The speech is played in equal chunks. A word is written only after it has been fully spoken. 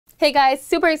Hey guys,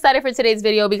 super excited for today's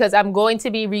video because I'm going to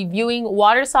be reviewing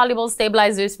water-soluble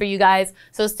stabilizers for you guys.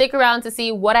 So stick around to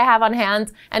see what I have on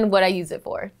hand and what I use it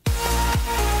for.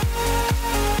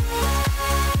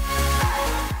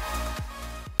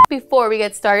 Before we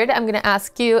get started, I'm going to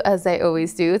ask you, as I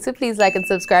always do, to please like and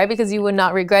subscribe because you would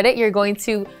not regret it. You're going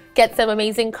to get some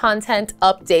amazing content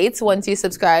updates once you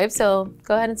subscribe. So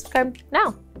go ahead and subscribe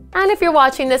now. And if you're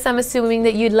watching this, I'm assuming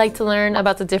that you'd like to learn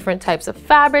about the different types of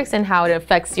fabrics and how it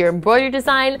affects your embroidery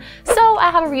design. So I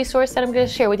have a resource that I'm going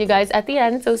to share with you guys at the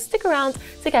end. So stick around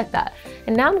to get that.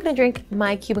 And now I'm going to drink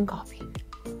my Cuban coffee.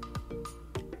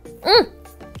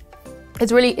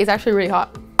 It's actually really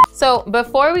hot. So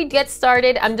before we get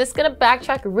started, I'm just gonna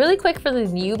backtrack really quick for the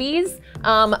newbies.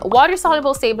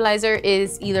 Water-soluble stabilizer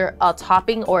is either a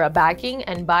topping or a backing,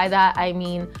 and by that I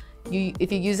mean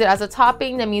if you use it as a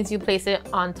topping, that means you place it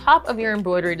on top of your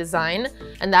embroidery design,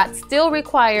 and that still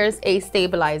requires a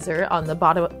stabilizer on the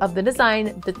bottom of the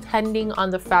design depending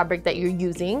on the fabric that you're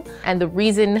using. And the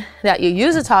reason that you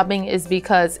use a topping is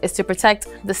because it's to protect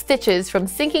the stitches from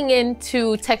sinking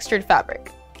into textured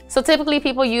fabric. So typically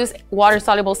people use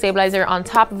water-soluble stabilizer on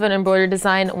top of an embroidery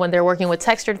design when they're working with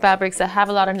textured fabrics that have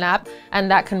a lot of nap, and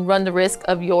that can run the risk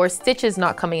of your stitches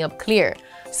not coming up clear.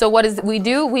 So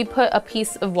we put a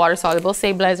piece of water-soluble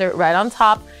stabilizer right on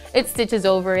top. It stitches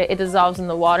over it, it dissolves in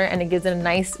the water, and it gives it a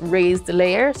nice raised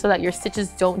layer so that your stitches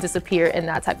don't disappear in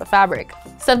that type of fabric.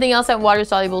 Something else that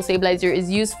water-soluble stabilizer is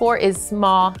used for is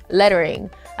small lettering.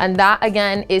 And that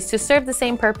again is to serve the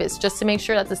same purpose, just to make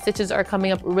sure that the stitches are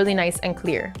coming up really nice and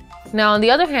clear. Now, on the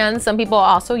other hand, some people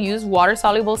also use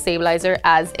water-soluble stabilizer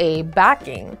as a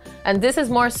backing. And this is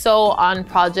more so on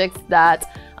projects that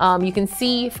you can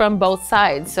see from both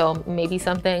sides. So maybe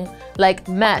something like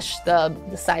mesh, the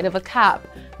side of a cap.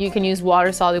 You can use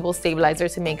water-soluble stabilizer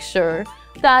to make sure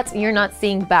that you're not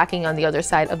seeing backing on the other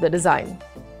side of the design.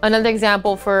 Another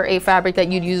example for a fabric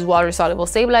that you'd use water-soluble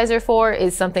stabilizer for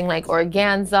is something like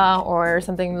organza or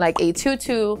something like a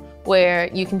tutu, where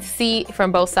you can see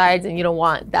from both sides and you don't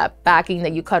want that backing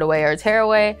that you cut away or tear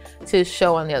away to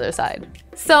show on the other side.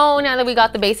 So now that we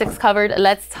got the basics covered,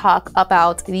 let's talk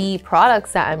about the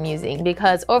products that I'm using,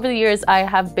 because over the years I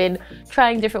have been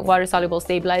trying different water-soluble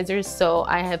stabilizers. So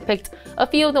I have picked a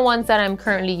few of the ones that I'm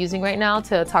currently using right now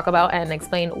to talk about and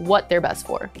explain what they're best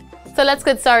for. So let's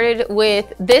get started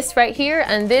with this right here,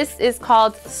 and this is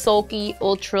called Sulky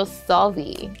Ultra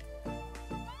Solvy.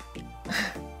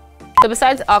 So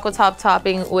besides Aqua Top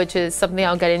Topping, which is something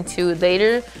I'll get into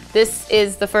later, this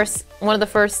is one of the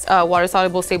first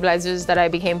water-soluble stabilizers that I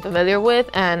became familiar with,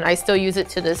 and I still use it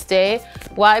to this day.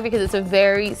 Why? Because it's a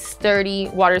very sturdy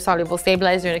water-soluble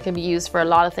stabilizer and it can be used for a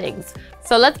lot of things.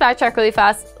 So let's backtrack really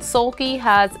fast. Sulky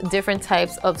has different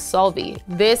types of Solvy.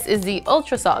 This is the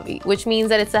Ultra Solvy, which means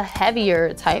that it's a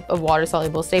heavier type of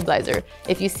water-soluble stabilizer.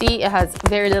 If you see, it has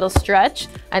very little stretch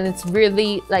and it's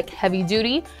really like heavy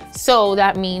duty. So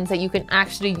that means that you can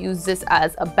actually use this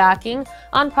as a backing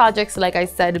on projects, like I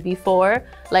said before,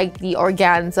 like the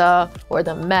organza or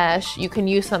the mesh. You can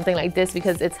use something like this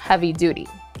because it's heavy duty.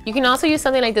 You can also use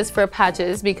something like this for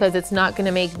patches because it's not going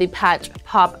to make the patch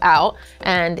pop out.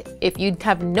 And if you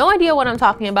have no idea what I'm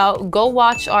talking about, go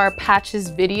watch our patches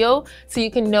video so you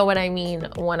can know what I mean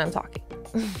when I'm talking.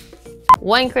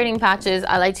 When creating patches,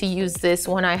 I like to use this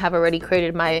when I have already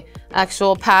created my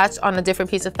actual patch on a different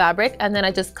piece of fabric, and then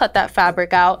I just cut that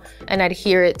fabric out and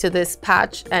adhere it to this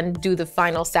patch and do the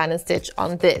final stand and stitch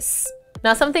on this.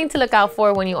 Now, something to look out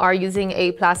for when you are using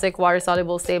a plastic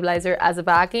water-soluble stabilizer as a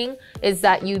backing is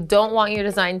that you don't want your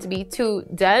design to be too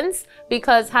dense,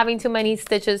 because having too many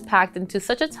stitches packed into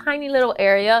such a tiny little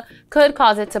area could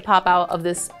cause it to pop out of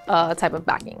this type of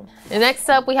backing. And next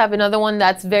up, we have another one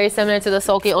that's very similar to the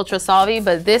Sulky Ultra Solvy,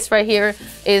 but this right here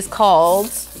is called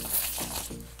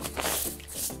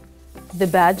the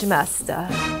Badge Master.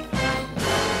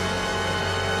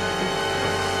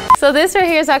 So this right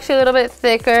here is actually a little bit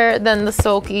thicker than the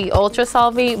Sulky Ultra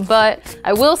Solvy, but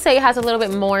I will say it has a little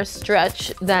bit more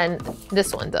stretch than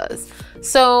this one does.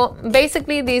 So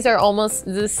basically these are almost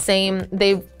the same.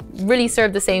 They really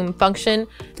serve the same function.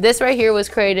 This right here was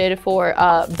created for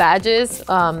badges,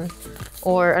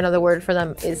 or another word for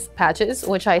them is patches,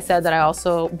 which I said that I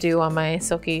also do on my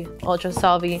Sulky Ultra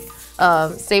Solvy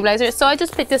stabilizer. So I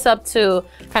just picked this up to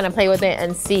kind of play with it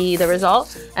and see the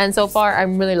result, and so far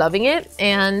I'm really loving it.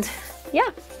 And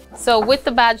yeah, so with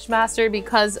the Badge Master,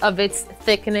 because of its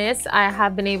thickness, I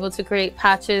have been able to create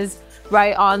patches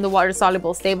right on the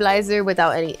water-soluble stabilizer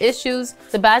without any issues.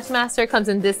 The Badge Master comes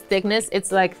in this thickness.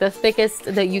 It's like the thickest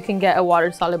that you can get a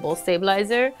water-soluble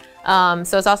stabilizer.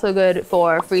 So it's also good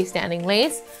for freestanding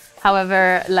lace.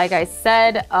 However, like I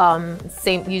said,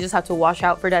 you just have to wash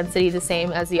out for density the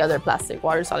same as the other plastic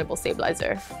water-soluble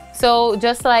stabilizer. So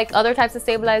just like other types of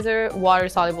stabilizer,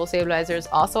 water-soluble stabilizers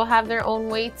also have their own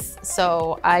weights.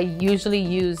 So I usually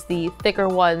use the thicker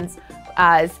ones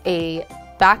as a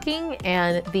backing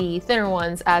and the thinner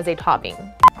ones as a topping.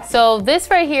 So this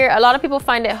right here, a lot of people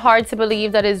find it hard to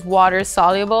believe that is water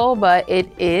soluble, but it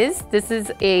is. This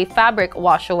is a fabric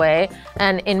wash away,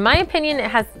 and in my opinion,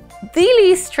 it has the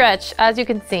least stretch. As you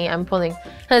can see, I'm pulling,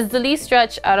 has the least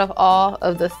stretch out of all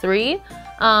of the three.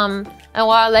 And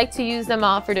while I like to use them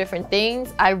all for different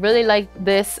things, I really like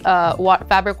this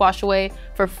fabric wash away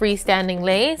for freestanding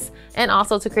lace and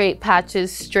also to create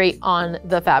patches straight on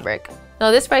the fabric. Now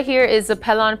this right here is a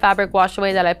Pellon fabric wash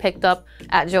away that I picked up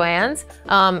at Joann's.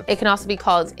 It can also be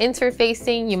called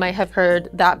interfacing. You might have heard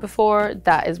that before.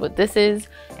 That is what this is.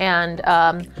 And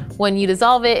when you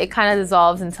dissolve it, it kind of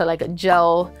dissolves into like a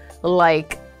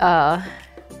gel-like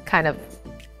kind of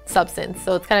substance.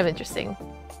 So it's kind of interesting.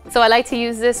 So I like to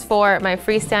use this for my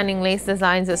freestanding lace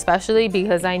designs, especially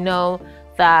because I know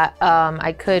that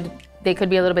they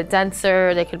could be a little bit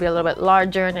denser, they could be a little bit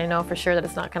larger, and I know for sure that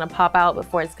it's not gonna pop out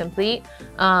before it's complete.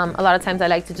 A lot of times I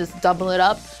like to just double it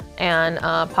up and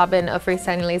pop in a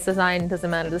freestanding lace design. It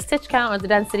doesn't matter the stitch count or the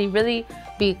density really,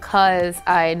 because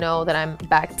I know that I'm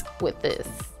backed with this.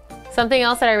 Something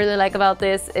else that I really like about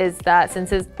this is that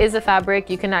since it is a fabric,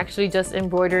 you can actually just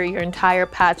embroider your entire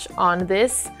patch on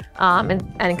this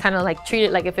and kind of like treat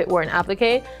it like if it were an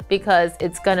applique, because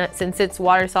it's gonna, since it's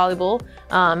water soluble,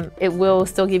 it will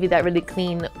still give you that really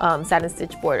clean satin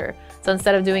stitch border. So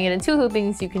instead of doing it in 2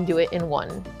 hoopings, you can do it in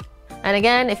 1. And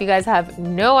again, if you guys have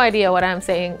no idea what I'm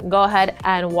saying, go ahead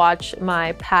and watch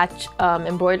my patch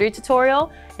embroidery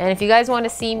tutorial. And if you guys want to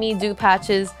see me do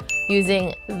patches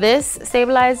using this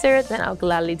stabilizer, then I'll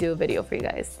gladly do a video for you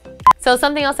guys. So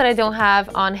something else that I don't have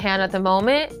on hand at the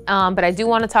moment, but I do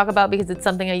want to talk about because it's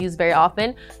something I use very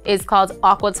often, is called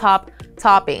Aqua Top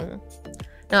Topping.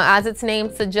 Now, as its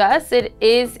name suggests, it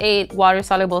is a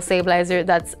water-soluble stabilizer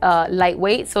that's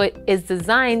lightweight, so it is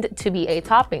designed to be a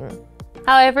topping.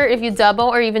 However, if you double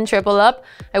or even triple up,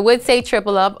 I would say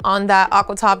triple up on that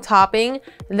Aqua Top Topping,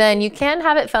 then you can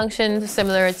have it function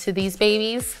similar to these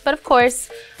babies. But of course,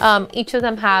 each of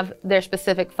them have their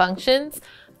specific functions.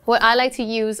 What I like to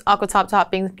use Aqua Top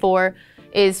Topping for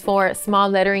is for small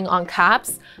lettering on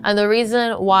caps. And the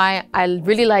reason why I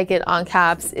really like it on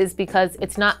caps is because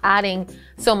it's not adding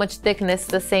so much thickness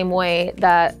the same way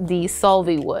that the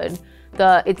Solvy would.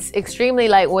 It's extremely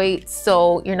lightweight,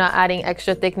 so you're not adding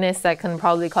extra thickness that can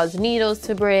probably cause needles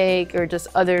to break or just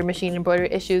other machine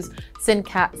embroidery issues since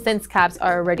caps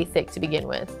are already thick to begin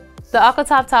with. The Aqua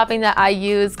Top Topping that I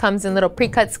use comes in little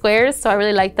pre-cut squares, so I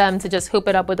really like them to just hoop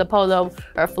it up with a polo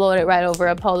or float it right over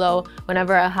a polo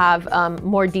whenever I have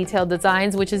more detailed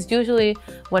designs, which is usually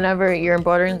whenever you're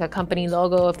embroidering like a company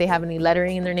logo, if they have any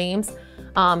lettering in their names.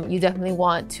 You definitely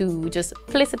want to just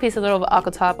place a piece of little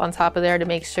Aqua Top on top of there to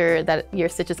make sure that your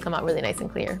stitches come out really nice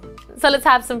and clear. So let's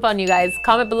have some fun, you guys.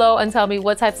 Comment below and tell me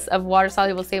what types of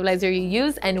water-soluble stabilizer you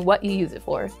use and what you use it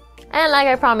for. And like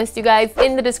I promised you guys,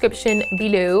 in the description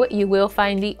below, you will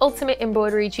find the ultimate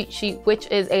embroidery cheat sheet, which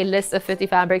is a list of 50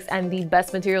 fabrics and the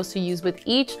best materials to use with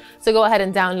each. So go ahead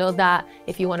and download that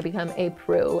if you want to become a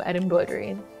pro at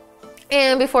embroidery.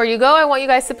 And before you go, I want you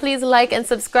guys to please like and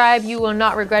subscribe. You will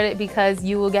not regret it because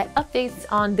you will get updates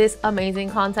on this amazing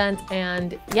content.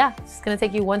 And yeah, it's just gonna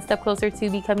take you one step closer to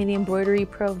becoming the embroidery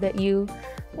pro that you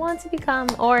want to become.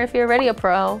 Or if you're already a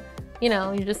pro, you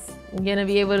know, you're just gonna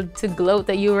be able to gloat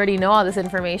that you already know all this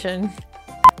information.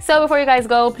 So before you guys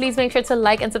go, please make sure to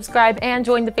like and subscribe and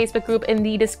join the Facebook group in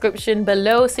the description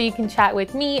below so you can chat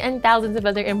with me and thousands of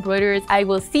other embroiderers. I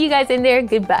will see you guys in there.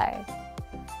 Goodbye.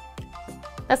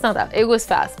 That's not that. It was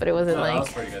fast, but it wasn't like... That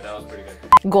was pretty good. That was pretty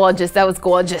good. Gorgeous. That was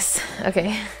gorgeous.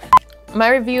 Okay. My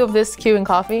review of this Q and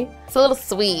coffee, it's a little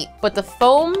sweet, but the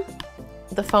foam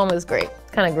is great.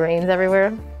 Kind of grains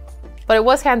everywhere. But it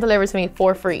was hand delivered to me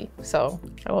for free, so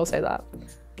I will say that.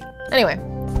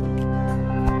 Anyway.